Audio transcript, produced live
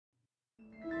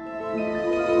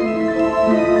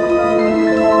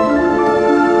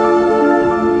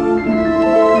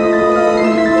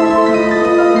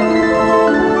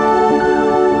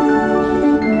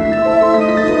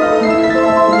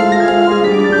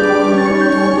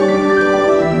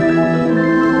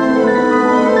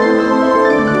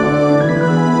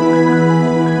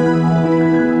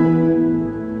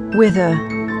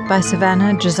by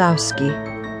Savannah Jezowski.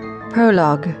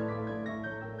 Prologue.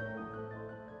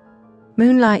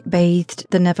 Moonlight bathed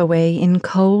the Neverway in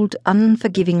cold,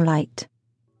 unforgiving light.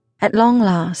 At long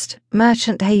last,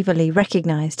 Merchant Haverly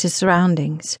recognized his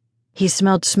surroundings. He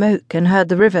smelled smoke and heard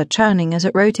the river churning as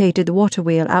it rotated the water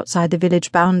wheel outside the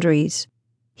village boundaries.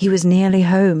 He was nearly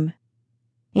home.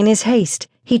 In his haste,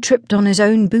 he tripped on his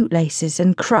own bootlaces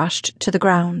and crashed to the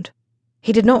ground.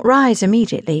 He did not rise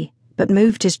immediately, but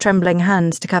moved his trembling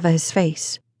hands to cover his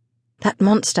face. That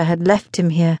monster had left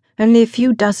him here, only a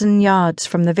few dozen yards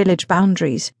from the village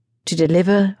boundaries, to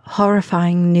deliver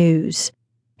horrifying news.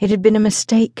 It had been a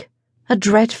mistake, a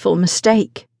dreadful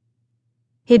mistake.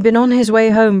 He had been on his way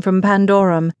home from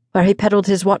Pandorum, where he peddled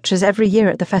his watches every year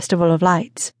at the Festival of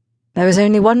Lights. There was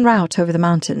only one route over the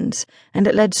mountains, and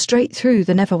it led straight through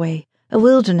the Neverway, a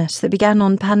wilderness that began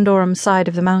on Pandorum's side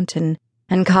of the mountain,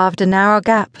 and carved a narrow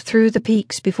gap through the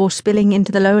peaks before spilling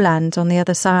into the lowlands on the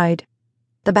other side.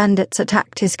 The bandits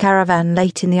attacked his caravan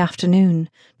late in the afternoon,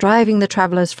 driving the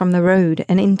travellers from the road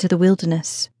and into the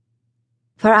wilderness.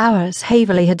 For hours,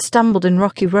 Haverly had stumbled in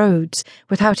rocky roads,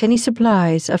 without any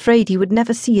supplies, afraid he would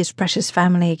never see his precious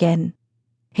family again.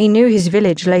 He knew his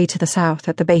village lay to the south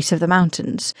at the base of the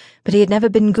mountains, but he had never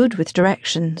been good with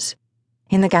directions.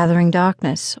 In the gathering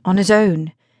darkness, on his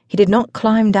own, he did not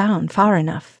climb down far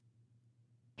enough.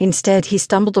 Instead, he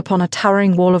stumbled upon a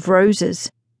towering wall of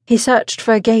roses. He searched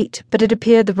for a gate, but it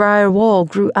appeared the briar wall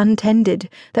grew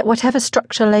untended, that whatever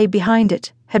structure lay behind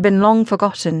it had been long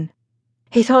forgotten.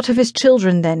 He thought of his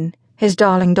children then, his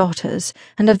darling daughters,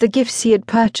 and of the gifts he had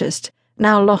purchased,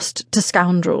 now lost to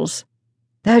scoundrels.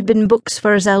 There had been books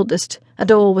for his eldest, a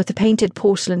doll with a painted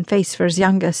porcelain face for his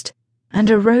youngest,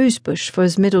 and a rose bush for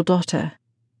his middle daughter.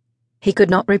 He could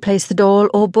not replace the doll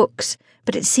or books,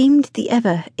 but it seemed the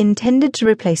ever intended to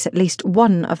replace at least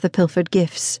one of the pilfered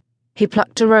gifts. He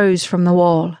plucked a rose from the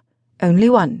wall, only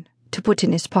one, to put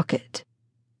in his pocket.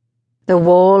 The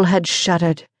wall had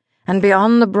shuddered, and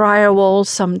beyond the briar wall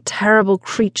some terrible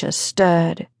creature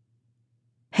stirred.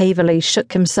 Haverly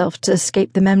shook himself to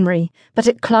escape the memory, but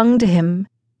it clung to him.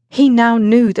 He now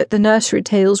knew that the nursery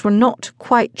tales were not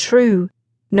quite true.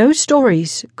 No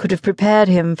stories could have prepared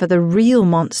him for the real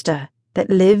monster that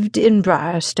lived in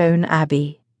Briarstone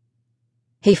Abbey.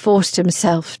 He forced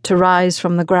himself to rise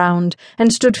from the ground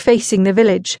and stood facing the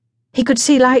village. He could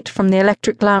see light from the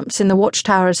electric lamps in the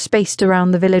watchtowers spaced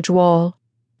around the village wall.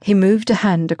 He moved a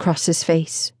hand across his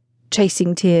face,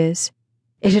 chasing tears.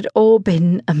 It had all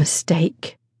been a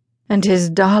mistake, and his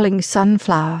darling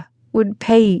sunflower would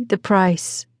pay the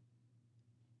price.